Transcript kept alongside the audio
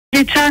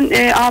Geçen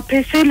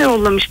APS ile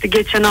yollamıştı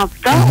geçen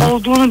hafta. Hı-hı.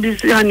 Olduğunu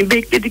biz hani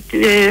bekledik,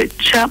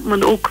 şey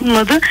yapmadı,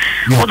 okunmadı.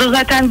 Yok. O da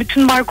zaten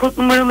bütün barkod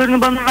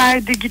numaralarını bana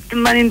verdi.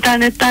 Gittim ben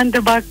internetten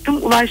de baktım.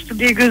 Ulaştı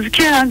diye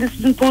gözüküyor. Herhalde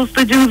sizin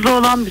postacınızla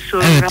olan bir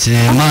sorun. Evet,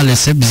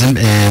 maalesef bizim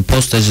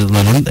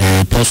postacıların,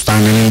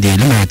 postanenin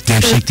diyelim, evet,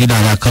 gevşekliğiyle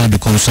alakalı bir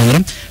konu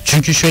sanırım.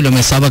 Çünkü şöyle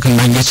mesela bakın,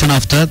 ben geçen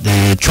hafta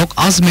çok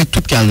az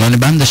mektup geldi.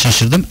 Hani ben de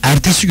şaşırdım.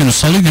 Ertesi günü,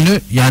 salı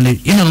günü, yani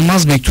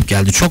inanılmaz mektup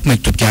geldi. Çok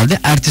mektup geldi.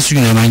 Ertesi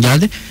günü hemen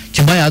geldi.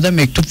 Ki bayağı da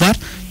mektup var.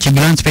 Ki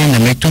Bülent Bey'in de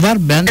mektup var.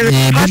 Ben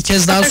bir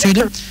kez daha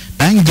söyleyeyim.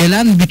 Ben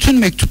gelen bütün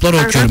mektupları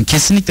okuyorum.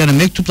 Kesinlikle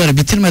mektupları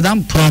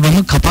bitirmeden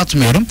programı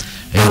kapatmıyorum.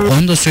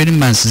 Onu da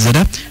söyleyeyim ben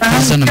sizlere.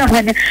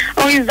 Hani,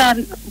 o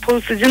yüzden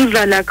postacınızla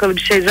alakalı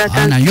bir şey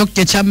zaten. Aynen, yok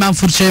geçen ben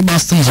fırçayı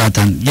bastım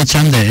zaten.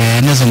 Geçen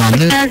de ne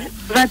zamandı?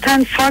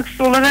 Zaten fax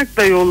olarak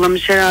da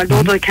yollamış herhalde.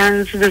 O da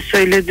kendisi de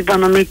söyledi,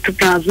 bana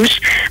mektup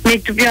yazmış.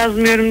 Mektup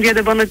yazmıyorum diye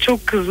de bana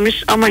çok kızmış.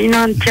 Ama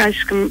inan ki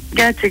aşkım,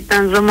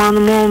 gerçekten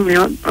zamanım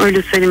olmuyor.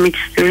 Öyle söylemek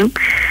istiyorum.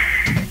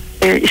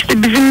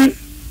 İşte bizim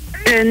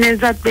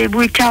Nevzat Bey,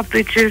 bu 2 hafta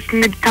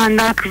içerisinde bir tane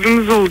daha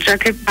kızımız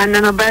olacak. Hep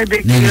benden haber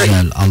bekliyor. Ne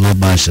güzel,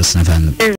 Allah bağışlasın efendim. Evet.